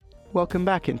Welcome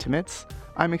back, Intimates.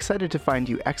 I'm excited to find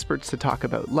you experts to talk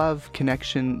about love,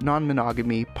 connection,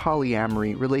 non-monogamy,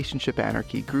 polyamory, relationship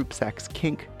anarchy, group sex,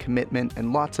 kink, commitment,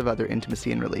 and lots of other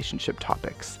intimacy and relationship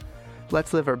topics.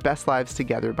 Let's live our best lives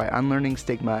together by unlearning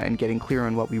stigma and getting clear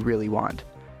on what we really want.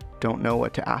 Don't know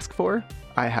what to ask for?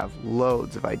 I have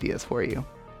loads of ideas for you.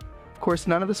 Of course,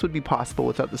 none of this would be possible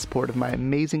without the support of my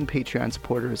amazing Patreon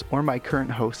supporters or my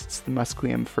current hosts, the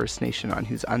Musqueam First Nation on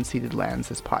whose unceded lands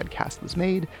this podcast was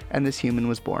made and this human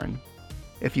was born.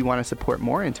 If you want to support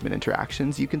more intimate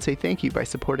interactions, you can say thank you by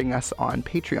supporting us on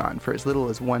Patreon for as little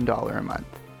as $1 a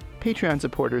month. Patreon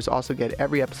supporters also get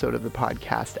every episode of the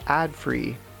podcast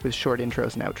ad-free with short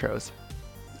intros and outros.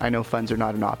 I know funds are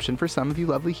not an option for some of you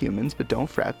lovely humans, but don't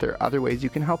fret, there are other ways you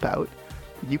can help out.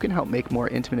 You can help make more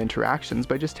intimate interactions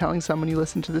by just telling someone you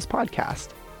listen to this podcast.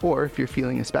 Or if you're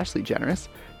feeling especially generous,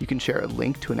 you can share a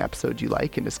link to an episode you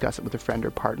like and discuss it with a friend or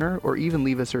partner, or even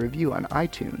leave us a review on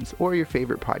iTunes or your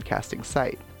favorite podcasting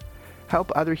site.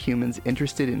 Help other humans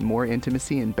interested in more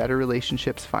intimacy and better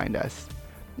relationships find us.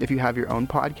 If you have your own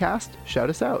podcast,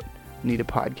 shout us out. Need a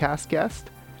podcast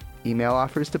guest? Email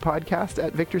offers to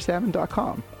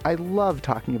podcast@victorsalmon.com. I love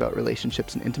talking about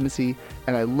relationships and intimacy,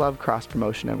 and I love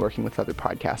cross-promotion and working with other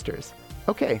podcasters.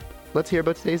 Okay, let's hear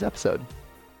about today's episode.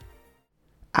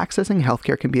 Accessing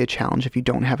healthcare can be a challenge if you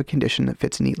don't have a condition that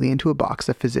fits neatly into a box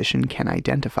a physician can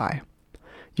identify.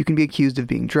 You can be accused of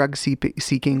being drug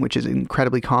seeking, which is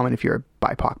incredibly common if you're a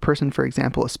BIPOC person, for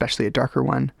example, especially a darker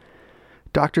one.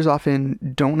 Doctors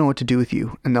often don't know what to do with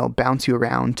you, and they'll bounce you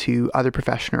around to other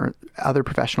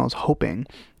professionals hoping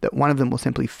that one of them will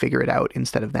simply figure it out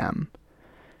instead of them.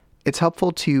 It's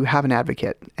helpful to have an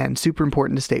advocate, and super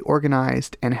important to stay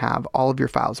organized and have all of your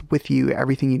files with you,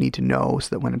 everything you need to know, so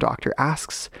that when a doctor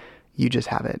asks, you just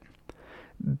have it.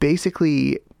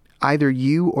 Basically, either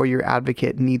you or your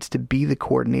advocate needs to be the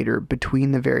coordinator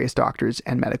between the various doctors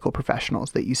and medical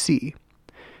professionals that you see.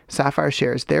 Sapphire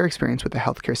shares their experience with the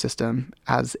healthcare system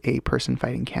as a person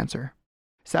fighting cancer.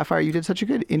 Sapphire, you did such a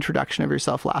good introduction of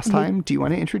yourself last time. Do you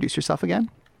want to introduce yourself again?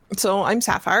 So I'm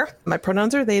Sapphire. My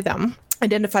pronouns are they, them.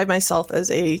 Identify myself as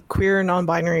a queer,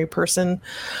 non-binary person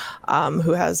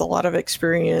who has a lot of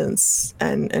experience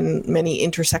and many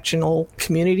intersectional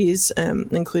communities,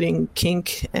 including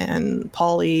kink and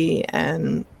poly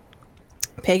and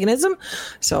paganism.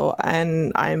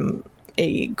 And I'm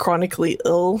a chronically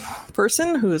ill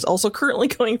person who is also currently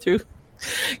going through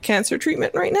cancer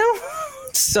treatment right now.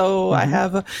 So I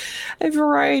have a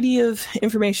variety of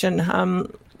information.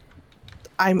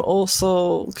 I'm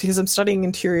also, because I'm studying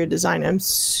interior design, I'm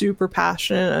super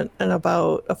passionate and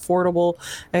about affordable,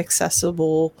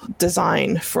 accessible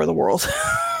design for the world.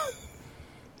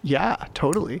 Yeah,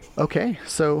 totally. Okay,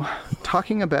 so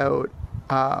talking about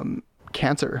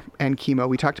cancer and chemo.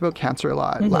 We talked about cancer a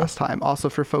lot last time. Also,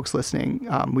 for folks listening,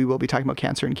 we will be talking about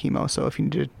cancer and chemo. So if you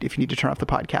need to turn off the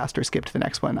podcast or skip to the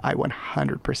next one, I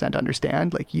 100%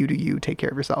 understand. Like, you do you, take care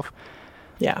of yourself.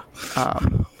 Yeah.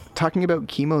 Talking about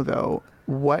chemo, though,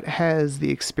 what has the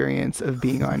experience of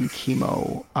being on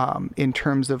chemo in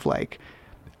terms of like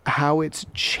how it's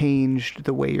changed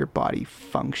the way your body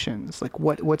functions? Like,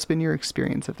 what's been your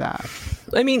experience of that?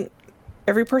 I mean,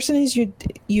 every person is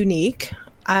unique.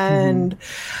 And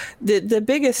the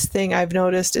biggest thing I've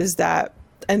noticed is that,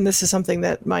 and this is something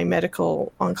that my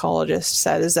medical oncologist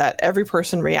said, is that every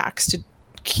person reacts to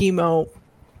chemo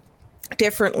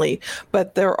differently.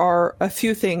 But there are a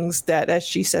few things that, as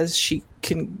she says, she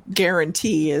can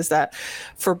guarantee is that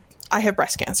I have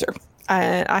breast cancer.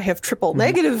 I have triple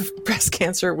negative breast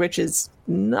cancer, which is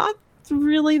not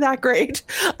really that great.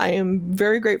 I am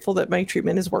very grateful that my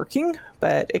treatment is working,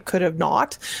 but it could have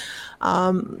not.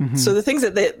 So the things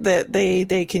that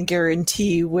they can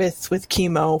guarantee with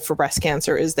chemo for breast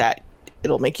cancer is that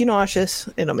it'll make you nauseous,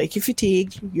 it'll make you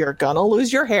fatigued, you're gonna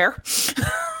lose your hair.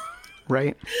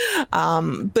 Right.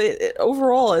 But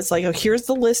overall, it's like, oh, here's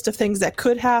the list of things that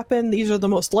could happen. These are the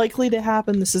most likely to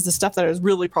happen. This is the stuff that is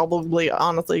really probably,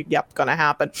 honestly, gonna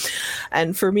happen.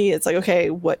 And for me, it's like,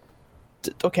 the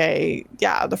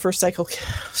first cycle,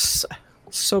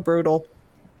 so brutal.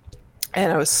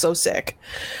 And I was so sick,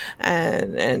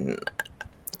 and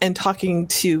talking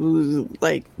to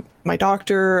like my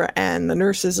doctor and the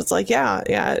nurses, it's like,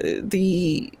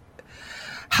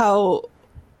 how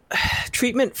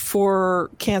treatment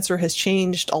for cancer has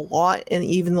changed a lot in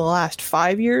even the last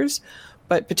 5 years,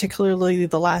 but particularly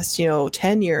the last,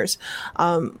 10 years.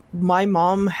 My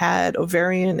mom had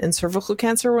ovarian and cervical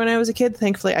cancer when I was a kid.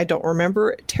 Thankfully, I don't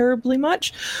remember it terribly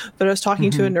much, but I was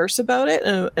talking to a nurse about it,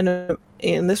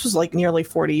 and this was like nearly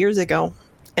 40 years ago.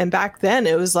 And back then,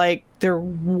 it was like there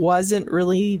wasn't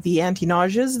really the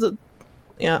anti-nauseas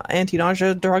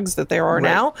anti-nausea drugs that there are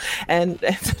now. And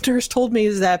the nurse told me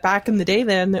is that back in the day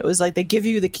then, it was like they give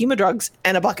you the chemo drugs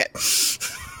and a bucket.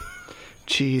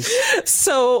 Jeez.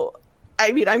 So,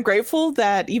 I mean, I'm grateful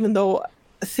that even though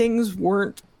things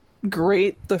weren't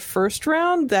great the first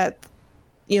round, that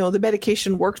the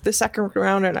medication worked the second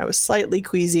round, and I was slightly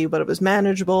queasy, but it was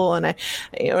manageable. And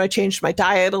I changed my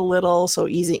diet a little, so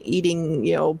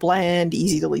eating bland,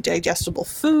 easily digestible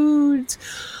foods.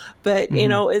 But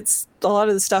it's a lot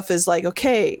of the stuff is like,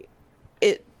 okay,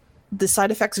 the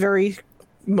side effects vary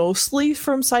mostly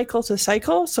from cycle to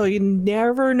cycle, so you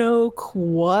never know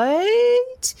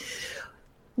quite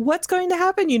what's going to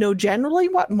happen. Generally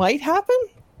what might happen.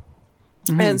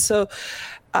 And so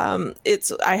I'm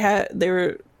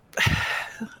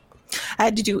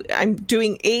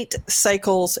doing 8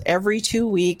 cycles every 2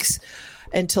 weeks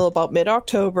until about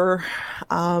mid-October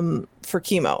for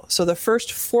chemo. So the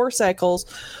first 4 cycles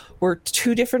were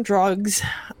 2 different drugs,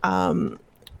 and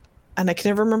I can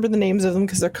never remember the names of them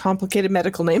because they're complicated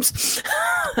medical names.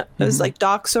 It was like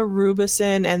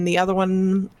doxorubicin, and the other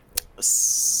one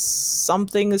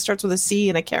something that starts with a C,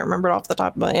 and I can't remember it off the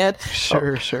top of my head.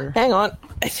 Sure. Hang on.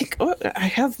 I think I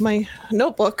have my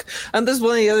notebook. And this is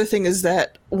one of the other things is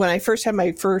that when I first had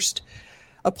my first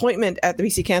appointment at the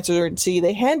BC Cancer Agency,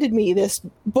 they handed me this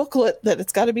booklet that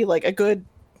it's got to be like a good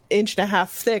 1.5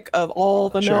 inches thick of all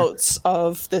the notes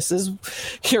of this is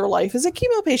your life as a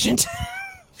chemo patient.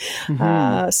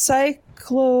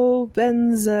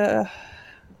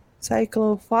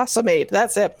 Cyclophosphamide.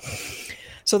 That's it.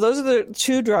 So those are the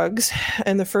 2 drugs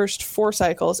in the first 4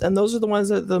 cycles, and those are the ones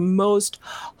that are the most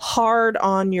hard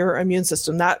on your immune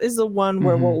system. That is the one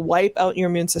where we'll wipe out your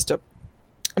immune system.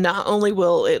 Not only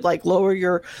will it lower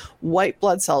your white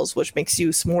blood cells, which makes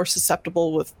you more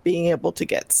susceptible with being able to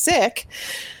get sick.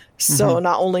 So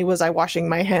not only was I washing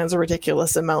my hands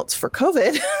ridiculous amounts for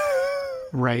COVID,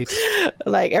 right?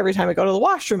 Like every time I go to the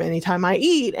washroom, anytime I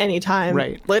eat,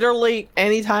 literally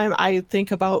anytime I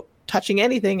think about touching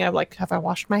anything, I'm like, have I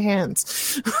washed my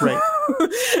hands? Right.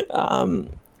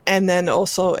 And then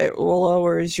also it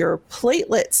lowers your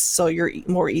platelets, so you're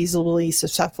more easily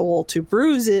susceptible to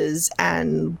bruises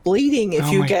and bleeding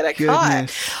if you get a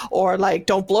cut. Or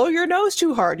don't blow your nose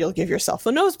too hard, you'll give yourself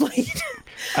a nosebleed.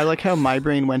 I like how my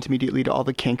brain went immediately to all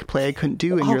the kink play I couldn't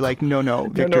do, and you're like, no,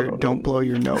 Victor, don't blow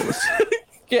your nose.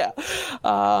 Yeah.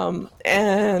 White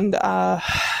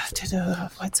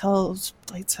cells.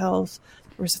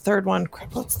 Where's the third one?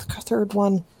 Crap, what's the third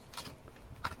one?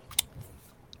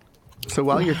 So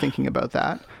while you're thinking about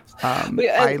that,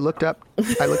 I looked up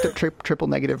triple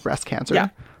negative breast cancer. Yeah.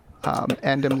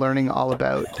 And I'm learning all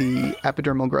about the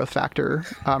epidermal growth factor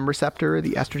receptor,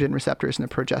 the estrogen receptors, and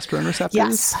the progesterone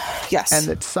receptors. Yes. And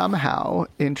that somehow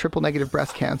in triple negative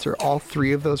breast cancer, all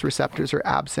 3 of those receptors are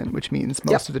absent, which means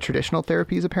most of the traditional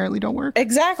therapies apparently don't work.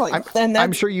 Exactly.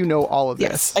 I'm sure you know all of this.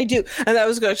 Yes, I do. And I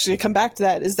was going to actually come back to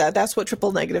that, is that's what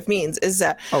triple negative means, is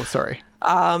that... Oh, sorry.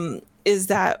 Is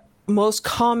that most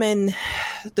common,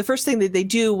 the first thing that they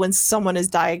do when someone is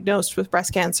diagnosed with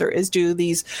breast cancer is do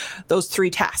those 3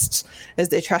 tests. Is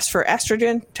they test for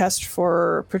estrogen, test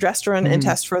for progesterone, and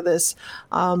test for this,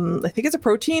 I think it's a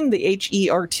protein, the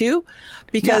HER2,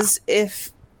 because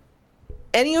if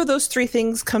any of those 3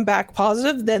 things come back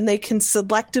positive, then they can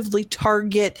selectively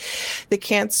target the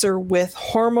cancer with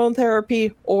hormone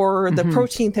therapy or the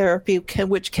protein therapy,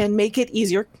 which can make it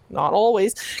easier, not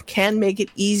always, can make it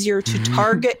easier to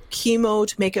target chemo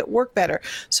to make it work better.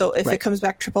 So if it comes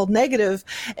back triple negative,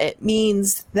 it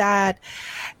means that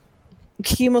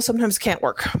chemo sometimes can't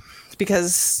work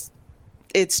because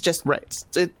it's just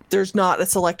there's not a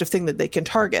selective thing that they can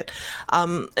target.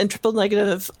 And triple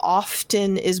negative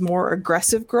often is more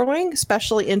aggressive growing,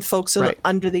 especially in folks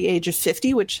under the age of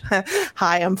 50, which,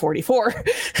 hi, I'm 44.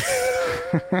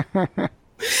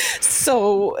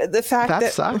 So the fact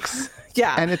that sucks.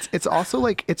 Yeah. And it's also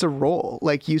like, it's a roll.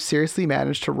 Like you seriously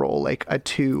managed to roll like a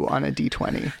 2 on a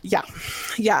D20. Yeah.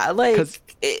 Yeah. Like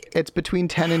it's between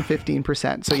 10 and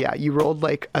 15%. So yeah, you rolled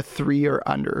like a 3 or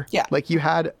under. Yeah. Like you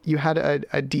had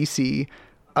a DC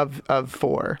of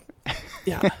 4.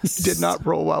 Yeah. You did not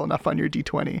roll well enough on your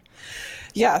D20.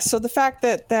 Yeah. So the fact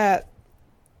that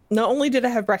not only did I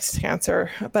have breast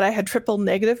cancer, but I had triple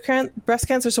negative breast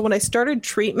cancer. So when I started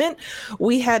treatment,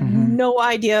 we had no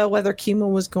idea whether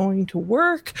chemo was going to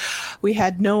work. We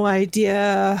had no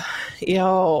idea,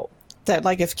 that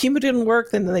like if chemo didn't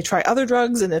work, then they try other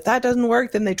drugs. And if that doesn't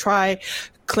work, then they try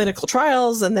clinical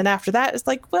trials. And then after that, it's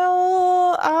like,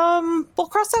 well, we'll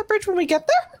cross that bridge when we get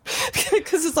there.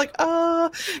 Because it's like,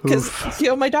 because,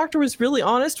 my doctor was really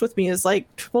honest with me, is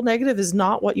like, triple negative is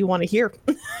not what you want to hear.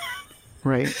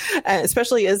 Right.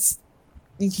 Especially as,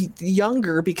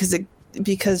 younger because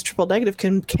triple negative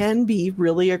can be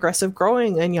really aggressive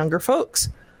growing in younger folks.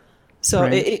 So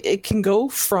Right. it can go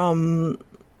from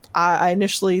I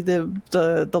initially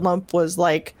the lump was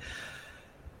like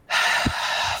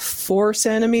 4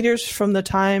 centimeters from the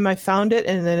time I found it,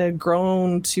 and then it had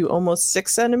grown to almost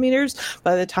 6 centimeters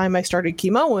by the time I started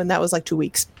chemo, and that was like 2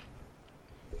 weeks.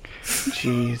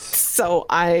 Jeez. So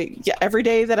every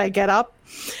day that I get up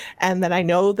and that I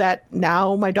know that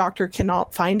now my doctor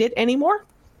cannot find it anymore,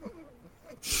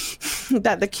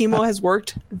 that the chemo has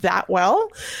worked that well,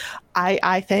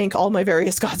 I thank all my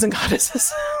various gods and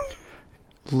goddesses.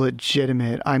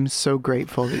 Legitimate. I'm so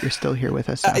grateful that you're still here with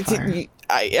us, Sapphire.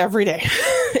 Every day.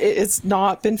 It's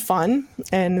not been fun,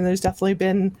 and there's definitely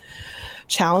been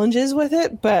challenges with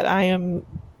it, but I am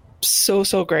so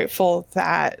grateful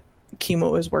that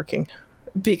chemo is working,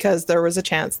 because there was a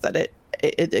chance that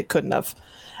it couldn't have.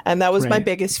 And that was my Right.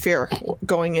 biggest fear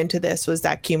going into this, was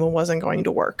that chemo wasn't going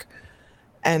to work.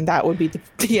 And that would be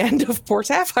the end of poor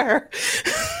Sapphire.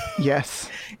 Yes.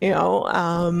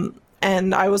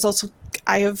 And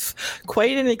I have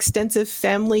quite an extensive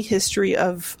family history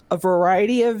of a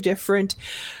variety of different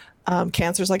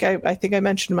cancers. Like I think I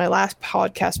mentioned in my last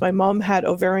podcast, my mom had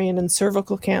ovarian and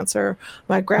cervical cancer.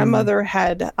 My grandmother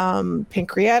had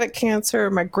pancreatic cancer.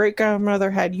 My great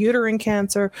grandmother had uterine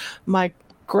cancer. My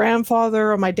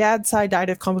grandfather on my dad's side died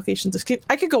of complications of skin.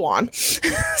 I could go on.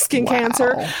 Skin Wow.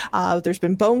 cancer. There's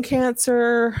been bone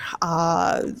cancer,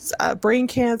 brain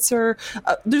cancer.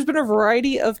 There's been a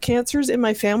variety of cancers in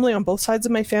my family, on both sides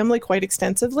of my family, quite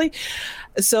extensively.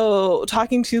 So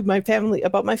talking to my family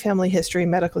about my family history,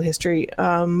 medical history,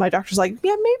 my doctor's like,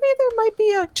 yeah, maybe there might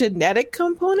be a genetic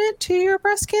component to your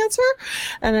breast cancer.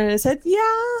 And then I said,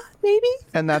 yeah, maybe.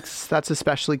 And that's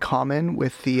especially common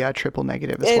with the triple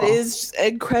negative as It well. is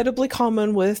incredibly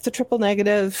common with the triple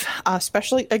negative,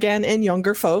 especially again in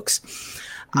younger folks.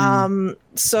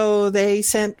 So they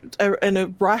sent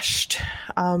a rushed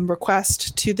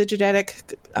request to the genetic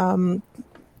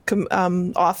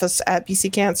office at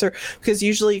BC Cancer, because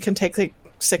usually it can take like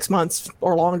 6 months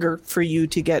or longer for you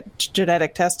to get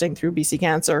genetic testing through BC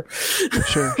Cancer.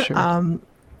 Sure. And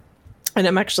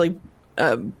I'm actually,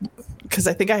 because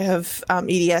I think I have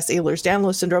EDS,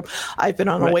 Ehlers-Danlos syndrome, I've been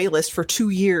on a Right. wait list for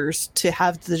 2 years to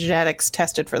have the genetics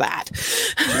tested for that.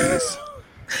 Jeez.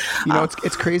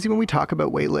 It's crazy when we talk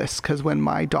about wait lists, because when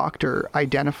my doctor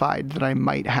identified that I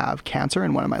might have cancer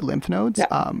in one of my lymph nodes,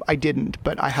 I didn't,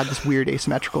 but I had this weird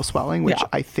asymmetrical swelling, which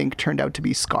I think turned out to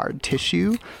be scarred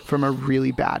tissue from a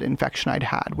really bad infection I'd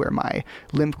had, where my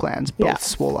lymph glands both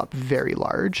swole up very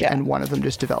large, and one of them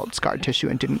just developed scarred tissue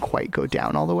and didn't quite go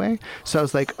down all the way. So I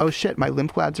was like, oh shit, my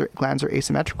lymph glands are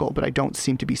asymmetrical, but I don't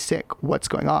seem to be sick. What's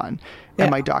going on? And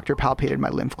my doctor palpated my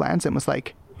lymph glands and was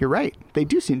like, you're right. They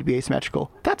do seem to be asymmetrical.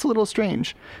 That's a little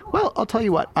strange. Well, I'll tell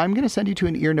you what. I'm going to send you to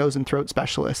an ear, nose, and throat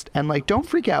specialist. And, don't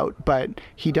freak out, but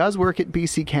he does work at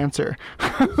BC Cancer.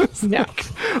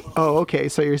 Oh, okay.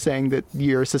 So you're saying that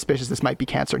you're suspicious this might be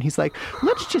cancer. And he's like,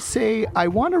 let's just say I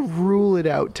want to rule it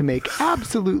out to make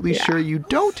absolutely sure you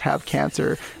don't have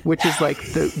cancer, which is like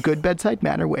the good bedside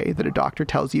manner way that a doctor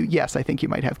tells you, yes, I think you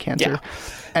might have cancer.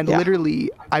 And literally,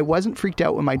 I wasn't freaked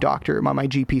out when my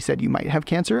GP said you might have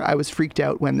cancer. I was freaked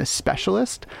out when the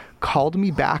specialist called me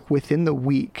back within the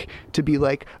week to be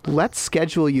like, let's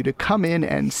schedule you to come in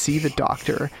and see the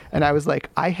doctor. And I was like,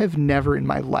 I have never in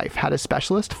my life had a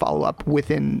specialist follow up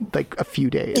within like a few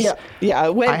days.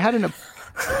 I had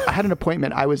an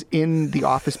appointment. I was in the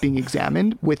office being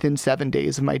examined within 7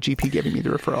 days of my GP giving me the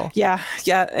referral. Yeah.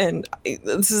 And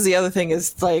this is the other thing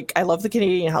is, like, I love the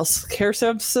Canadian healthcare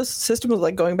system of,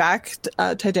 like, going back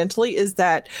to dentally, is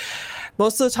that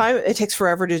most of the time it takes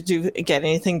forever to get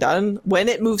anything done. When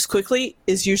it moves quickly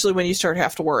is usually when you start to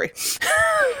have to worry.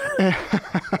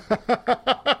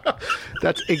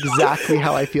 That's exactly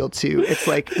how I feel too. It's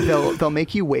like they'll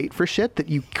make you wait for shit that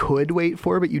you could wait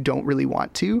for, but you don't really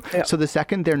want to. Yeah. So the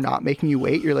second they're not making you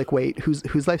wait, you're like, wait,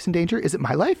 whose life's in danger? Is it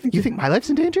my life? You think my life's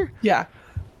in danger? Yeah.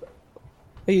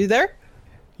 Are you there?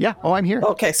 Yeah. Oh, I'm here.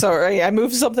 Okay. Sorry. I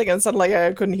moved something and suddenly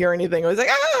I couldn't hear anything. I was like,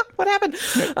 what happened?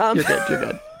 You're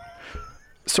good.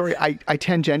 Sorry, I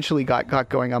tangentially got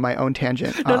going on my own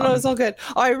tangent. No, it's all good.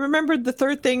 I remembered the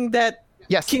third thing that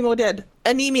chemo did.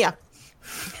 Anemia.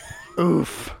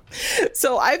 Oof.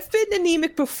 So I've been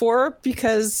anemic before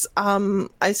because I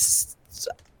thought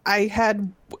I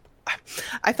had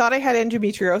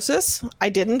endometriosis. I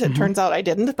didn't. It turns out I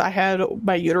didn't.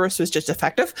 My uterus was just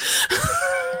defective.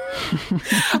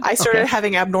 I started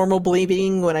having abnormal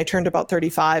bleeding when I turned about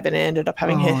 35, and I ended up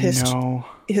having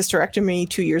hysterectomy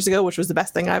 2 years ago, which was the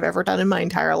best thing I've ever done in my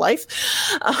entire life.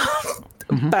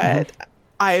 But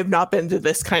I have not been to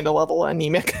this kind of level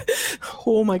anemic.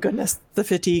 Oh my goodness, the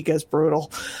fatigue is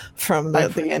brutal from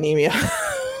the anemia.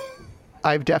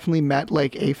 I've definitely met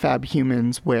like AFAB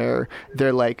humans where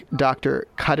they're like, doctor,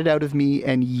 cut it out of me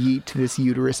and yeet this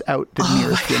uterus out the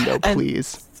nearest window,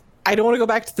 please. I don't want to go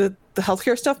back to the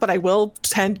healthcare stuff, but I will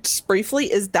tend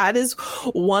briefly, that is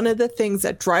one of the things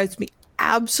that drives me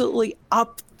absolutely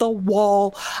up the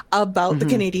wall about the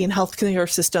Canadian healthcare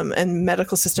system and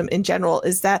medical system in general,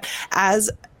 is that as,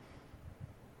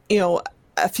 you know,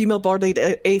 a female-bodied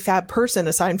AFAB person,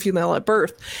 assigned female at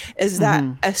birth, is that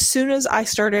as soon as I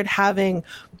started having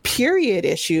period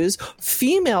issues,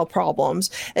 female problems,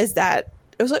 is that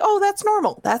it was like, oh, that's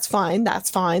normal. That's fine. That's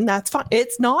fine. That's fine.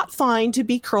 It's not fine to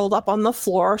be curled up on the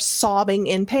floor sobbing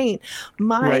in pain.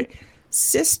 My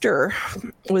sister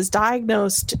was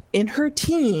diagnosed in her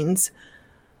teens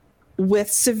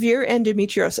with severe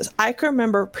endometriosis. I can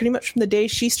remember pretty much from the day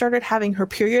she started having her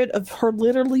period of her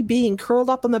literally being curled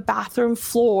up on the bathroom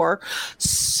floor,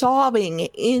 sobbing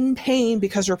in pain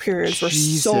because her periods were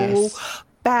so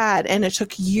bad. And it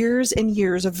took years and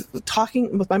years of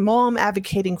talking with my mom,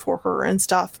 advocating for her and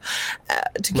stuff,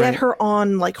 to get her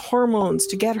on like hormones,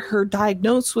 to get her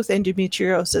diagnosed with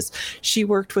endometriosis. She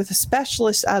worked with a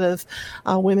specialist out of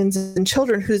Women's and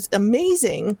Children who's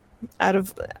amazing, out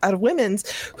of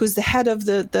Women's, who's the head of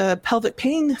the pelvic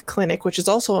pain clinic, which is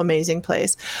also an amazing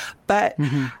place. But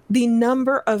the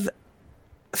number of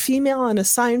female and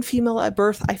assigned female at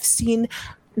birth I've seen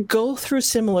go through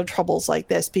similar troubles like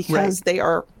this, because they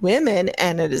are women,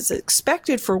 and it is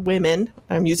expected for women,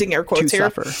 I'm using air quotes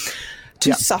here,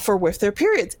 to suffer with their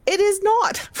periods. It is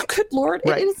not. Good Lord.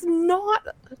 It is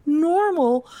not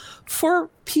normal for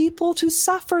people to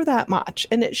suffer that much.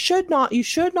 And it should not. You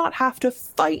should not have to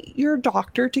fight your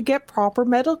doctor to get proper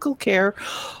medical care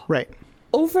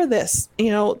over this.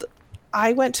 You know,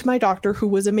 I went to my doctor, who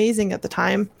was amazing at the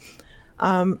time,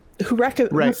 who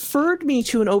referred me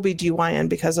to an OBGYN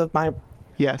because of my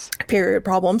period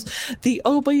problems. The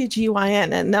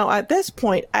OBGYN, and now at this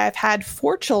point I've had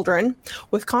 4 children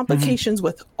with complications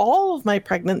with all of my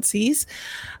pregnancies,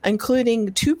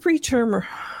 including 2 preterm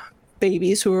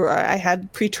babies who I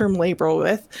had preterm labor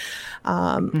with.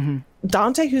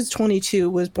 Dante, who's 22,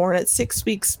 was born at 6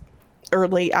 weeks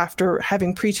early after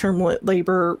having preterm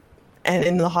labor and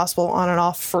in the hospital on and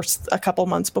off for a couple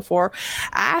months before.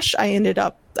 Ash, I ended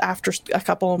up, after a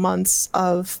couple of months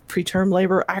of preterm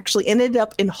labor, actually ended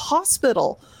up in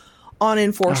hospital on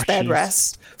enforced bed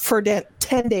rest for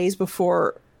 10 days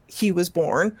before he was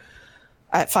born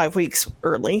at 5 weeks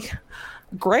early.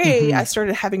 Gray, I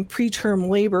started having preterm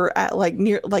labor at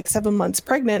like 7 months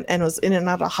pregnant and was in and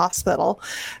out of hospital.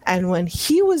 And when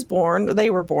he was born, they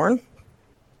were born.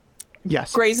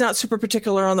 Gray's not super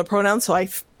particular on the pronouns, so I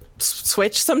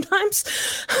switch sometimes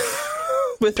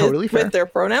with their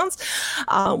pronouns.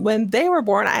 When they were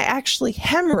born, I actually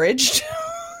hemorrhaged.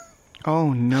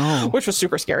 Oh no. Which was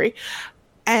super scary.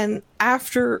 And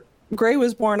after Gray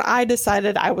was born, I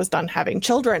decided I was done having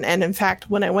children. And in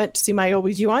fact, when I went to see my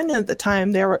OBGYN at the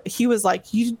time, he was like,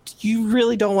 you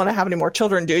really don't want to have any more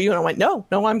children, do you? And I went, no,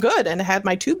 I'm good. And I had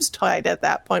my tubes tied at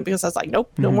that point, because I was like,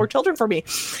 nope, no more children for me.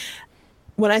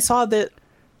 When I saw the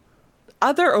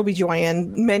other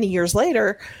OBGYN many years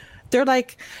later, they're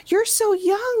like, you're so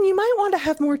young, you might want to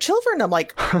have more children. I'm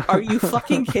like, are you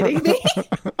fucking kidding me?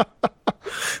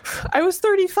 I was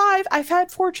 35. I've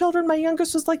had 4 children. My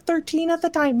youngest was like 13 at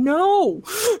the time. No.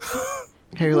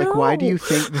 You're like, why do you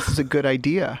think this is a good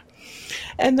idea?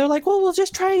 And they're like, well, we'll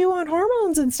just try you on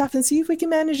hormones and stuff and see if we can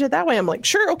manage it that way. I'm like,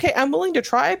 sure, okay, I'm willing to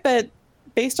try, but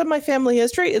based on my family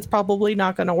history, it's probably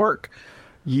not going to work.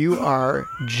 You are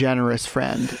generous,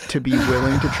 friend, to be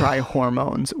willing to try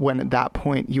hormones when at that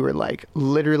point you were like,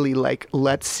 literally like,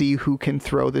 let's see who can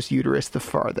throw this uterus the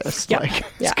farthest.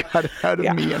 Just cut it out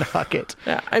of me and huck it.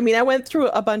 Yeah. I mean, I went through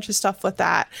a bunch of stuff with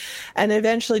that, and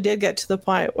eventually did get to the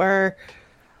point where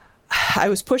I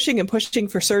was pushing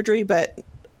for surgery, but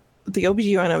the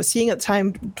OBGYN I was seeing at the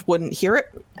time wouldn't hear it,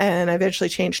 and I eventually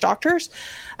changed doctors.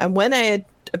 And when I had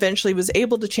eventually was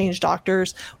able to change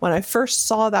doctors, when I first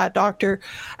saw that doctor,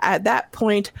 at that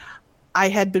point I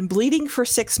had been bleeding for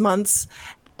 6 months.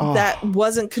 That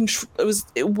wasn't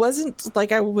it wasn't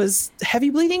like I was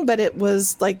heavy bleeding, but it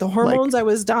was like the hormones I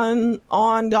was done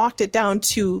on knocked it down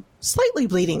to slightly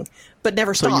bleeding, but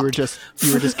never stopped. So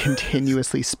you were just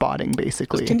continuously spotting,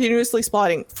 basically. Continuously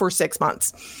spotting for 6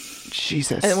 months.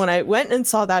 Jesus. And when I went and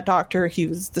saw that doctor, he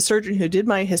was the surgeon who did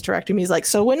my hysterectomy. He's like,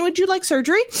 so when would you like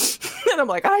surgery? And I'm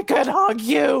like, I could hug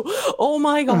you. Oh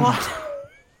my God.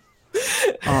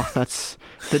 That's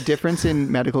the difference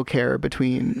in medical care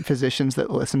between physicians that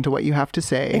listen to what you have to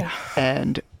say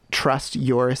and trust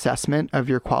your assessment of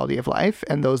your quality of life,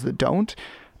 and those that don't,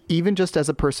 even just as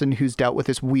a person who's dealt with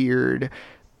this weird,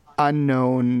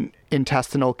 unknown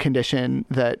intestinal condition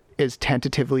that is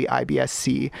tentatively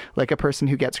IBS-C, like a person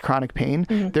who gets chronic pain,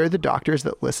 they're the doctors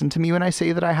that listen to me when I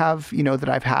say that I have, that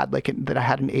I've had that I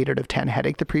had an 8 out of 10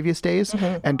 headache the previous days,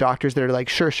 and doctors that are like,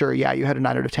 sure, yeah, you had a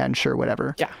 9 out of 10, sure,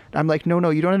 whatever. Yeah. I'm like, no,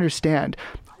 you don't understand.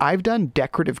 I've done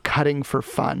decorative cutting for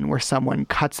fun where someone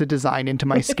cuts a design into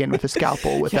my skin with a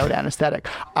scalpel without anesthetic.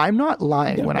 I'm not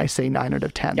lying when I say 9 out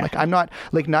of 10. Like, I'm not,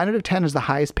 like, 9 out of 10 is the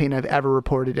highest pain I've ever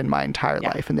reported in my entire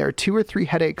life. And there are 2 or 3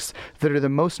 headaches that are the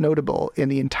most notable in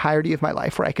the entirety of my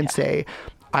life where I can say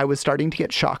I was starting to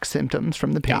get shock symptoms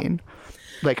from the pain.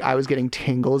 Like, I was getting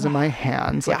tingles in my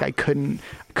hands. Like, I couldn't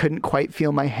quite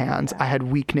feel my hands. I had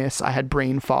weakness. I had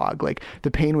brain fog. Like,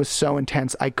 the pain was so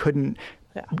intense, I couldn't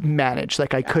manage.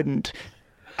 Like, I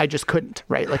just couldn't,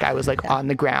 right? Like, I was like on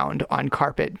the ground, on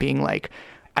carpet, being like,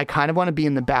 I kind of want to be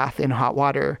in the bath in hot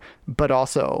water, but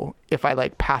also if I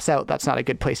like pass out, that's not a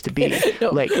good place to be.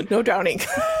 No drowning.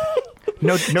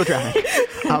 no drowning.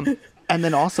 And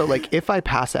then also, like, if I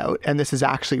pass out and this is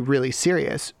actually really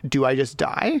serious, do I just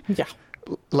die? Yeah.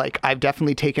 Like, I've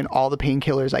definitely taken all the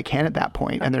painkillers I can at that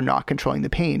point, and they're not controlling the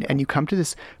pain. And you come to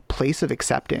this place of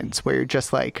acceptance where you're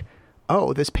just like,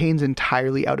 oh, this pain's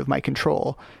entirely out of my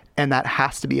control, and that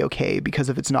has to be okay, because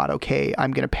if it's not okay,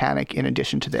 I'm going to panic in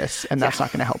addition to this, and that's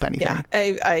not going to help anything.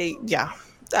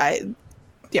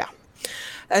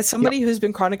 As somebody who's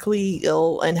been chronically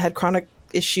ill and had chronic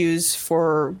issues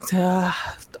for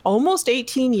almost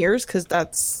 18 years, because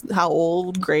that's how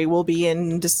old Gray will be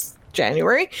in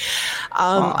January.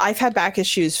 I've had back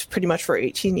issues pretty much for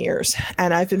 18 years,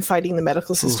 and I've been fighting the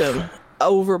medical system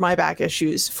over my back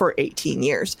issues for 18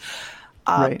 years.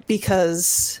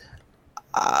 Because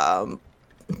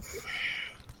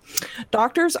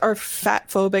doctors are fat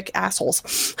phobic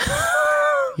assholes.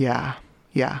 Yeah.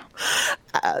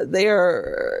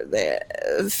 They're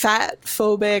fat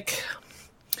phobic,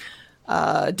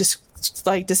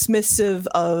 dismissive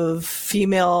of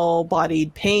female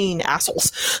bodied pain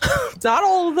assholes. Not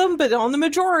all of them, but on the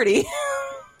majority.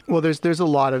 Well, there's a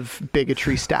lot of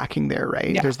bigotry stacking there,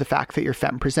 right? Yeah. There's the fact that you're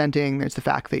femme presenting. There's the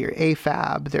fact that you're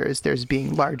AFAB. There's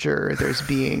being larger. There's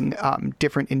being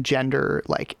different in gender.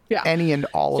 Like any and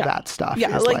all of that stuff.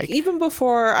 Yeah, is like even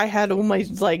before I had all my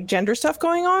like gender stuff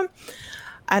going on,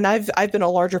 and I've been a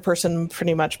larger person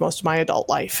pretty much most of my adult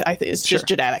life. I think it's just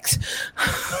genetics.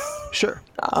 Sure.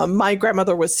 My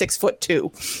grandmother was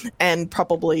 6'2" and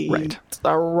probably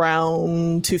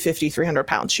around 250, 300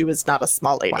 pounds. She was not a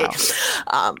small lady.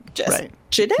 Wow. Genetic.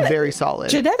 Very solid.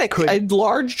 Genetic. A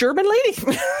large German lady.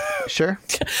 Sure.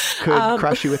 Could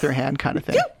crush you with her hand kind of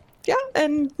thing. Yeah.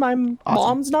 And my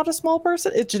mom's not a small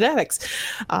person. It's genetics.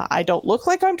 I don't look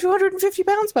like I'm 250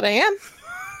 pounds, but I am.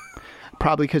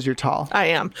 Probably because you're tall. I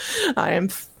am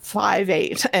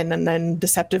 5'8", and then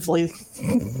deceptively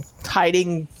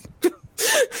hiding.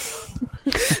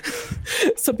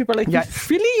 Some people are like,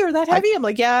 really? You're that heavy? I'm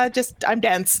like, yeah, I'm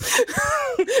dense.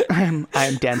 I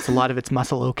am dense. A lot of it's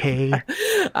muscle, okay.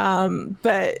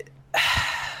 But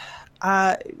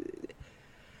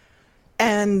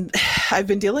and I've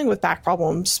been dealing with back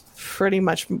problems pretty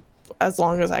much as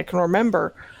long as I can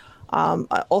remember.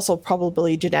 Also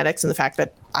probably genetics and the fact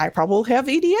that I probably have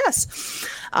EDS.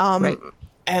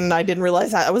 And I didn't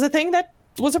realize that was a thing that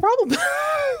was a problem.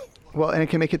 Well, and it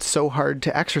can make it so hard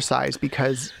to exercise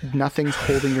because nothing's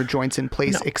holding your joints in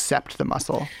place except the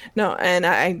muscle. No,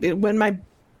 and when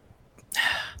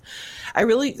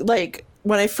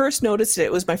I first noticed it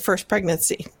was my first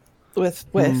pregnancy with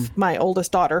my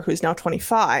oldest daughter, who's now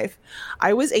 25.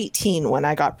 I was 18 when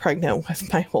I got pregnant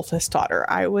with my oldest daughter.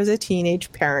 I was a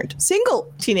teenage parent,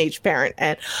 single teenage parent,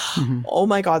 and oh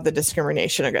my God, the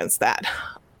discrimination against that.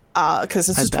 Because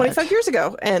this was 25 years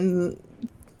ago, and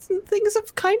things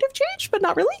have kind of changed, but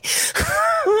not really.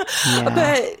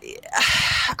 But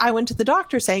I went to the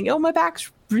doctor saying, oh, my back's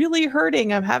really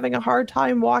hurting. I'm having a hard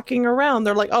time walking around.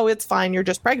 They're like, oh, it's fine. You're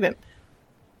just pregnant.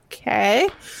 Okay.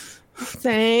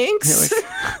 Thanks.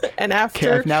 Like, and I've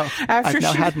now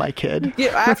had my kid.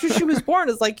 After she was born,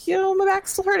 it's like, my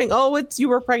back's still hurting. Oh, you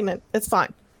were pregnant. It's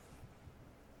fine.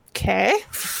 Okay.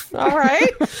 All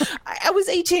right. I was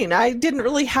 18. I didn't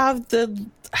really have the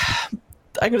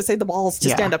balls to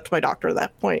stand up to my doctor at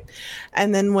that point.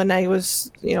 And then when I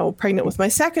was, pregnant with my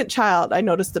second child, I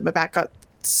noticed that my back got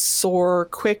sore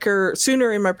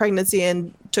sooner in my pregnancy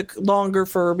and took longer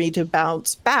for me to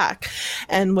bounce back.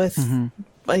 And with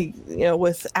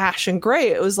with Ash and Gray,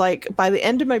 it was like by the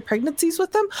end of my pregnancies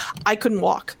with them, I couldn't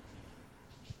walk.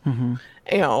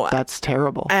 You know, That's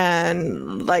terrible.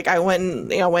 and like I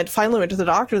finally went to the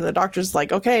doctor, and the doctor's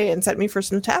like, okay, and sent me for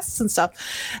some tests and stuff,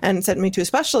 and sent me to a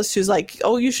specialist who's like,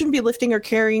 oh, you shouldn't be lifting or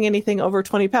carrying anything over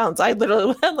 20 pounds. I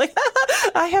literally went like,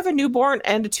 I have a newborn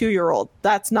and a 2-year-old.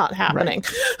 That's not happening.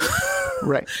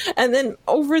 Right. And then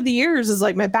over the years is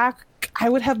like my back, I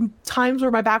would have times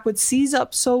where my back would seize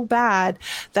up so bad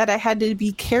that I had to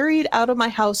be carried out of my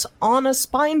house on a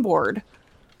spine board,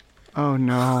 Oh,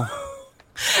 no.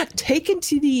 taken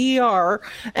to the ER,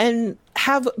 and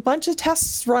have a bunch of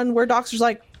tests run where doctors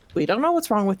like, we don't know what's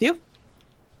wrong with you.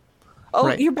 Oh,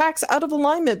 Right. your back's out of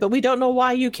alignment, but we don't know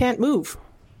why you can't move.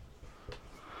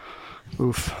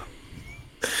 Oof.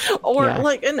 Or Yeah.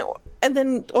 like, and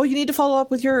then, oh, you need to follow up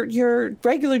with your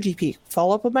regular GP.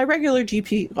 Follow up with my regular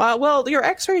GP. Well, your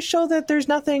x-rays show that there's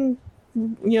nothing,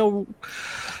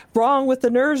 wrong with the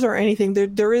nerves or anything.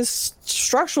 There is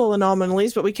structural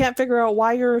anomalies, but we can't figure out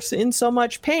why you're in so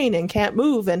much pain and can't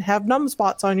move and have numb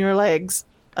spots on your legs.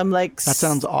 I'm like, That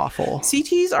sounds awful.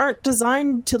 CTs aren't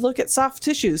designed to look at soft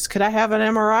tissues. Could I have an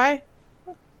MRI?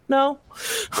 No.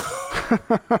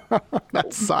 That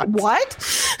sucks. What?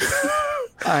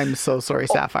 I'm so sorry,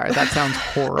 Sapphire. That sounds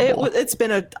horrible.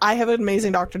 I have an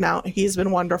amazing doctor now. He's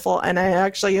been wonderful, and I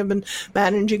actually have been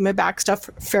managing my back stuff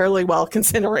fairly well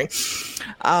considering.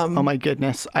 Oh my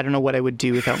goodness. I don't know what I would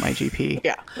do without my GP.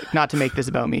 Yeah. Not to make this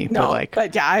about me, No,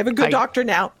 but yeah, I have a good doctor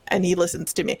now, and he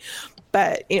listens to me.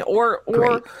 But or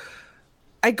Great.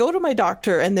 I go to my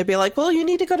doctor, and they'd be like, "Well, you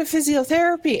need to go to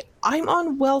physiotherapy." I'm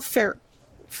on welfare.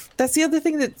 That's the other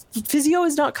thing, that physio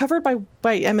is not covered by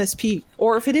MSP,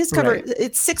 or if it is covered, Right.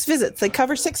 it's 6 visits. They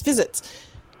cover 6 visits.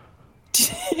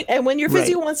 And when your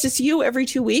physio Right. wants to see you every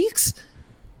 2 weeks,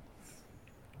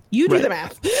 you do Right. the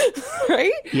math,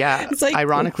 right? Yeah. It's like,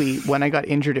 Ironically, when I got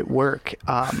injured at work,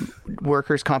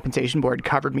 Workers' Compensation Board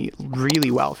covered me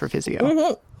really well for physio.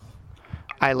 Mm-hmm.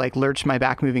 I lurched my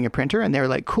back moving a printer, and they were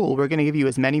like, cool, we're going to give you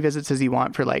as many visits as you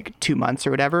want for 2 months or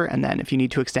whatever. And then if you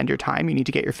need to extend your time, you need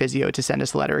to get your physio to send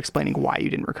us a letter explaining why you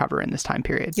didn't recover in this time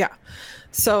period. yeah.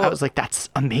 So I was like, that's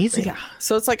amazing. yeah.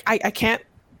 So it's like, I can't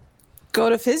go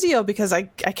to physio because I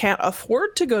can't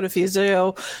afford to go to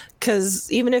physio,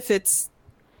 because even if it's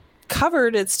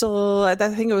covered, it's still, I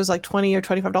think it was like $20 or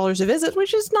 $25 a visit,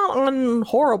 which is not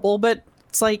horrible, but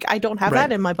it's like, I don't have Right.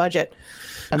 that in my budget.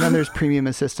 And then there's premium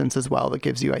assistance as well that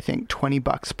gives you, I think,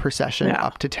 $20 per session, Yeah.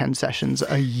 up to 10 sessions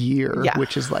a year, Yeah.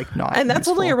 which is not And that's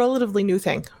only a useful. relatively new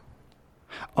thing.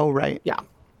 Oh, right. Yeah.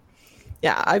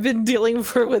 Yeah, I've been dealing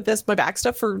with my back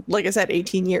stuff for, like I said,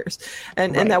 18 years,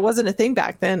 and Right. that wasn't a thing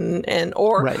back then. And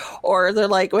Right. or they're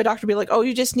like, my doctor would be like, oh,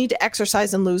 you just need to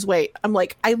exercise and lose weight. I'm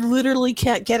like, I literally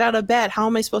can't get out of bed. How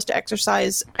am I supposed to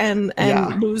exercise and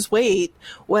Yeah. lose weight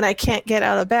when I can't get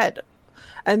out of bed?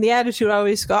 And the attitude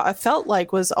I felt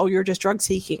like was, oh, you're just drug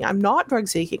seeking. I'm not drug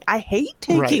seeking. I hate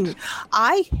taking. Right.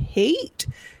 I hate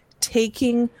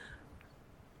taking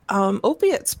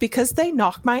opiates because they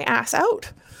knock my ass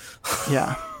out.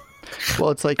 Yeah.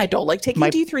 Well, it's like, I don't like taking My-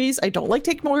 D3s. I don't like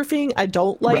taking morphine. I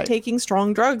don't like Right. taking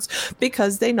strong drugs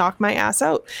because they knock my ass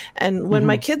out. And when Mm-hmm.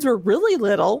 my kids were really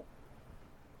little,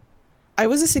 I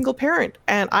was a single parent,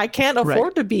 and I can't afford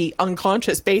Right. to be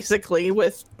unconscious basically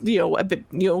with,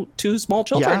 2 small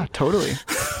children. yeah, totally.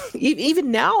 Even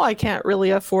now I can't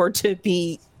really afford to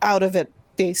be out of it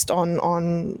based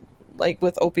on like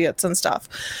with opiates and stuff.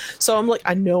 So I'm like,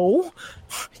 I know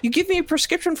you give me a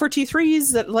prescription for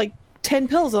T3s that like 10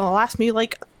 pills and it'll last me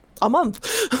like a month.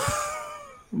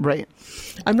 Right.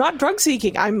 I'm not drug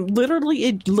seeking. I'm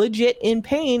literally legit in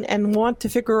pain and want to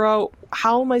figure out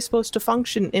how am I supposed to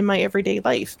function in my everyday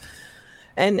life.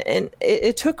 And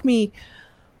it took me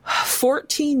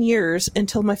 14 years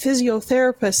until my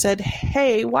physiotherapist said,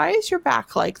 hey, why is your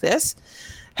back like this?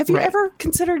 Have you Right. ever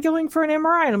considered going for an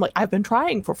MRI? And I'm like, I've been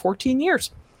trying for 14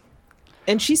 years.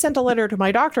 And she sent a letter to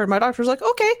my doctor, and my doctor was like,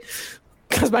 okay,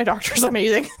 because my doctor's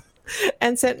amazing,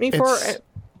 and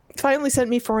finally sent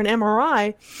me for an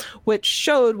MRI, which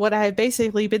showed what I had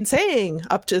basically been saying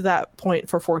up to that point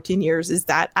for 14 years, is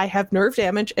that I have nerve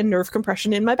damage and nerve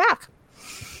compression in my back.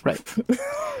 Right.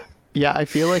 Yeah, I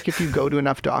feel like if you go to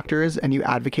enough doctors and you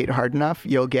advocate hard enough,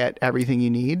 you'll get everything you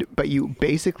need. But you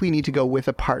basically need to go with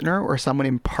a partner or someone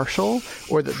impartial,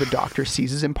 or that the doctor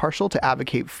sees as impartial, to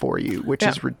advocate for you, which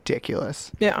is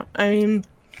ridiculous. Yeah, I mean,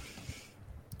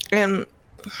 and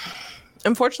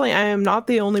unfortunately, I am not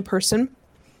the only person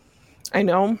I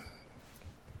know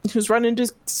who's run into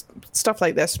stuff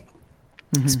like this,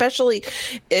 especially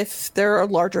if there are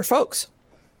larger folks.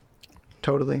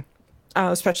 Totally.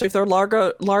 Especially if they're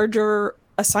larger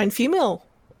assigned female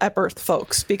at birth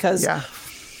folks, because Yeah.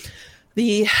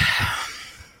 the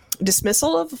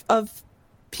dismissal of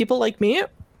people like me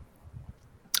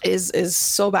is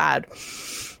so bad.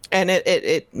 And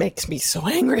it makes me so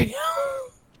angry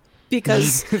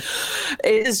because it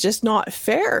is just not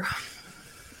fair.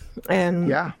 And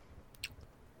yeah,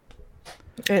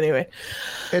 anyway,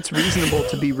 it's reasonable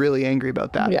to be really angry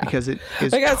about that because it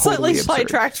is. I got totally slightly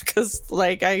sidetracked because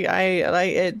like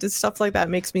stuff like that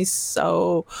makes me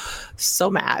so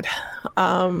mad.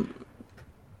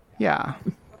 Yeah.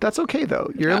 That's okay,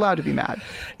 though. You're allowed to be mad.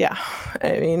 Yeah.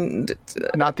 I mean...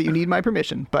 Not that you need my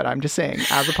permission, but I'm just saying,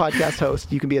 as a podcast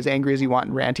host, you can be as angry as you want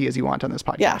and ranty as you want on this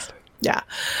podcast. Yeah.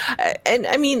 And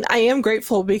I mean, I am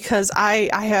grateful because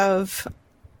I have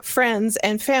friends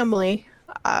and family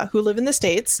who live in the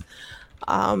States,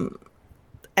 and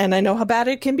I know how bad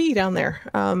it can be down there.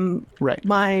 Right.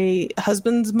 My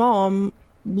husband's mom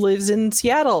lives in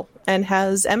Seattle and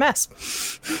has MS.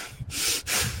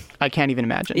 I can't even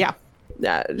imagine. Yeah.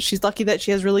 She's lucky that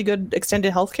she has really good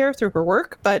extended health care through her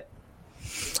work, but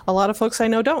a lot of folks I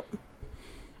know don't.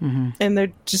 Mm-hmm. And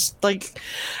they're just like,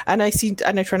 and I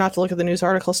try not to look at the news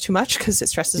articles too much because it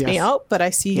stresses me out, but I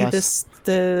see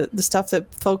the stuff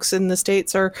that folks in the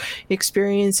States are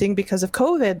experiencing because of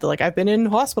COVID. Like, I've been in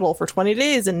hospital for 20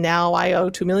 days and now I owe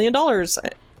 $2 million.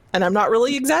 And I'm not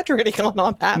really exaggerating on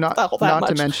that. Not much.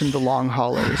 To mention the long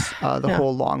haulers,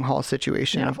 whole long haul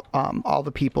situation of all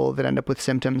the people that end up with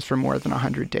symptoms for more than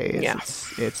 100 days. Yeah.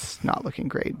 It's not looking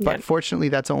great. But fortunately,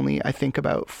 that's only, I think,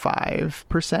 about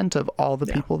 5% of all the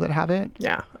people that have it.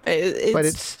 Yeah. But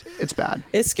it's bad.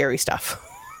 It's scary stuff.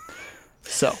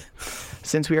 So,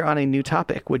 since we are on a new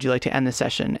topic, would you like to end the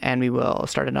session and we will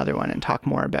start another one and talk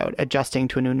more about adjusting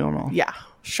to a new normal? Yeah,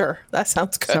 sure. That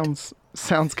sounds good.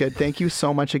 Sounds good. Thank you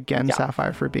so much again,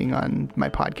 Sapphire, for being on my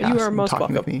podcast. You are most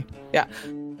talking welcome. With me. Yeah.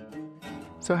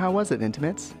 So how was it,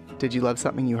 Intimates? Did you love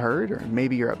something you heard, or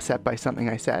maybe you're upset by something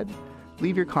I said?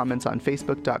 Leave your comments on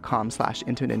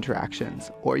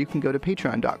facebook.com/intimateinteractions, or you can go to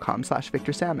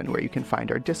patreon.com/VictorSalmon, where you can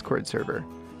find our Discord server.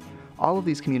 All of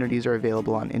these communities are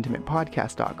available on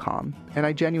intimatepodcast.com, and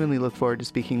I genuinely look forward to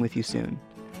speaking with you soon.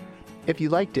 If you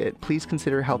liked it, please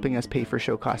consider helping us pay for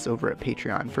show costs over at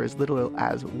Patreon for as little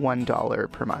as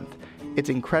 $1 per month. It's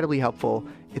incredibly helpful.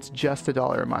 It's just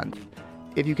 $1 a month.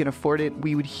 If you can afford it,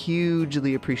 we would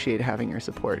hugely appreciate having your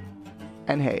support.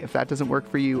 And hey, if that doesn't work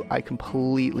for you, I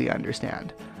completely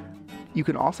understand. You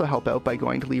can also help out by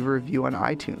going to leave a review on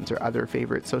iTunes or other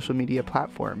favorite social media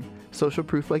platform. Social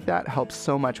proof like that helps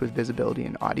so much with visibility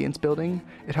and audience building.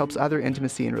 It helps other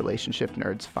intimacy and relationship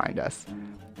nerds find us.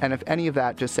 And if any of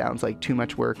that just sounds like too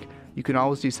much work, you can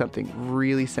always do something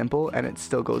really simple and it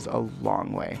still goes a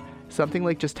long way. Something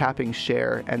like just tapping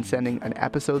share and sending an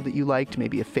episode that you liked,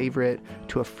 maybe a favorite,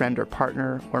 to a friend or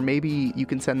partner, or maybe you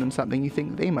can send them something you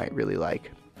think they might really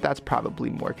like. That's probably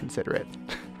more considerate.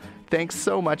 Thanks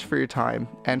so much for your time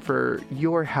and for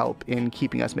your help in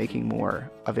keeping us making more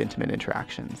of Intimate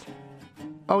Interactions.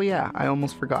 Oh yeah, I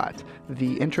almost forgot.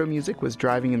 The intro music was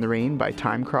Driving in the Rain by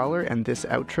Timecrawler, and this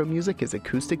outro music is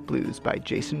Acoustic Blues by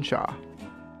Jason Shaw.